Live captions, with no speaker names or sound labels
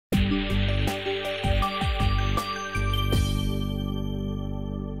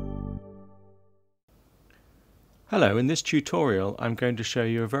Hello, in this tutorial I'm going to show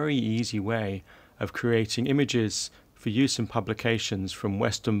you a very easy way of creating images for use in publications from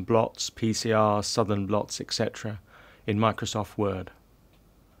Western blots, PCRs, Southern blots, etc. in Microsoft Word.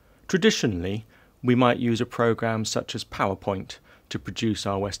 Traditionally, we might use a program such as PowerPoint to produce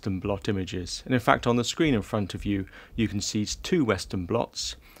our Western blot images. And in fact, on the screen in front of you, you can see two Western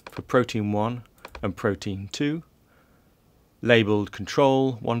blots for protein 1 and protein 2, labelled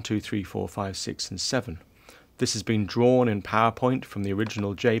control 1, 2, 3, 4, 5, 6 and 7. This has been drawn in PowerPoint from the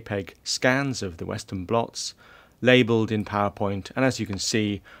original JPEG scans of the Western blots, labelled in PowerPoint, and as you can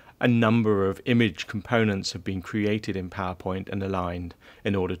see, a number of image components have been created in PowerPoint and aligned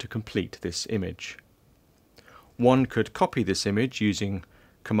in order to complete this image. One could copy this image using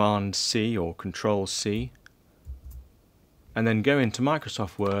Command C or Control C, and then go into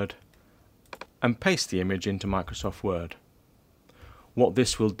Microsoft Word and paste the image into Microsoft Word. What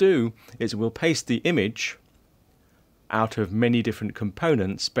this will do is it will paste the image out of many different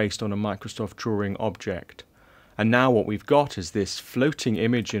components based on a Microsoft Drawing object. And now what we've got is this floating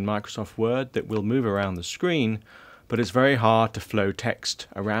image in Microsoft Word that will move around the screen, but it's very hard to flow text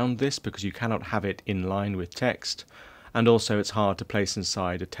around this because you cannot have it in line with text, and also it's hard to place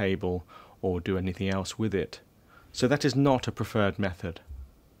inside a table or do anything else with it. So that is not a preferred method.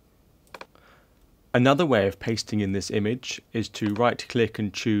 Another way of pasting in this image is to right-click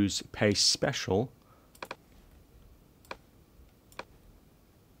and choose Paste Special,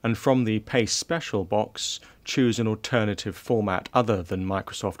 and from the Paste Special box, choose an alternative format other than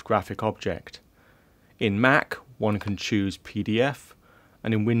Microsoft Graphic Object. In Mac, one can choose PDF,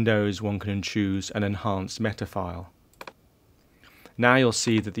 and in Windows, one can choose an enhanced meta file. Now you'll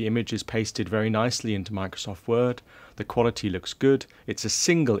see that the image is pasted very nicely into Microsoft Word. The quality looks good. It's a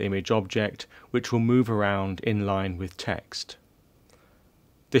single image object which will move around in line with text.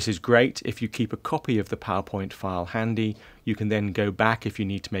 This is great if you keep a copy of the PowerPoint file handy. You can then go back if you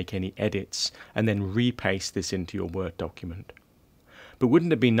need to make any edits and then repaste this into your Word document. But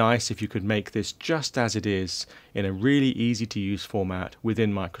wouldn't it be nice if you could make this just as it is in a really easy to use format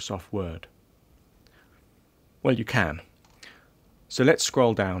within Microsoft Word? Well, you can. So let's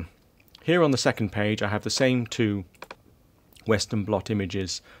scroll down. Here on the second page I have the same two Western blot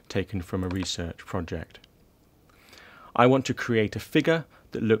images taken from a research project. I want to create a figure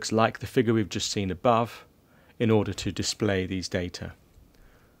that looks like the figure we've just seen above in order to display these data.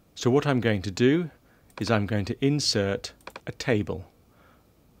 So what I'm going to do is I'm going to insert a table.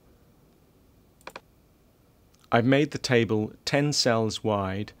 I've made the table 10 cells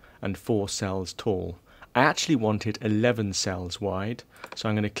wide and 4 cells tall. I actually want it 11 cells wide, so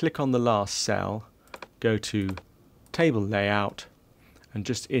I'm going to click on the last cell, go to Table Layout and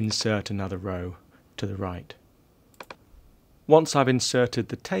just insert another row to the right. Once I've inserted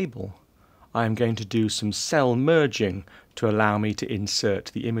the table, I am going to do some cell merging to allow me to insert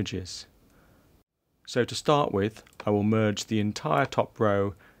the images. So to start with, I will merge the entire top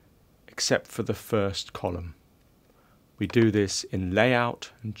row except for the first column. We do this in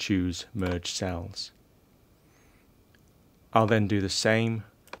Layout and choose Merge Cells. I'll then do the same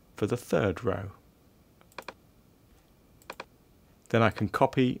for the third row. Then I can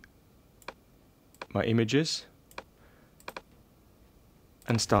copy my images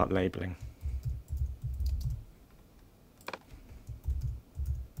and start labeling.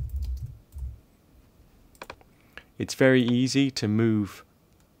 It's very easy to move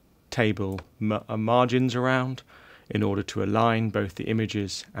table margins around in order to align both the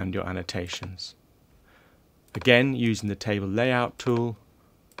images and your annotations. Again, using the table layout tool,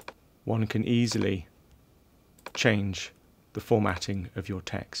 one can easily change the formatting of your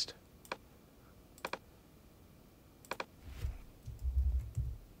text.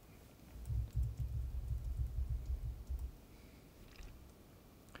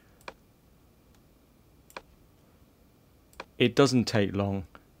 It doesn't take long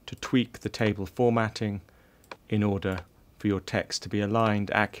to tweak the table formatting in order for your text to be aligned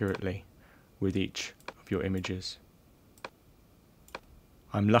accurately with each of your images.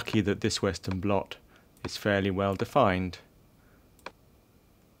 I'm lucky that this Western blot is fairly well defined.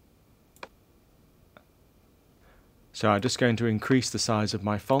 So I'm just going to increase the size of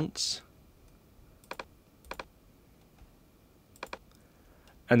my fonts.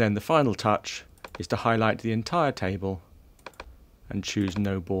 And then the final touch is to highlight the entire table and choose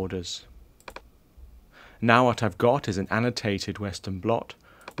no borders. Now what I've got is an annotated Western blot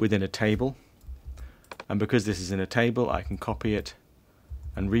within a table, and because this is in a table I can copy it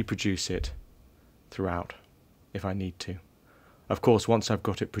and reproduce it throughout if I need to. Of course, once I've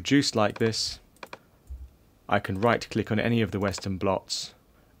got it produced like this, I can right click on any of the Western blots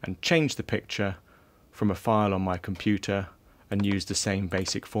and change the picture from a file on my computer and use the same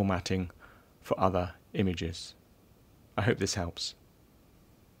basic formatting for other images. I hope this helps.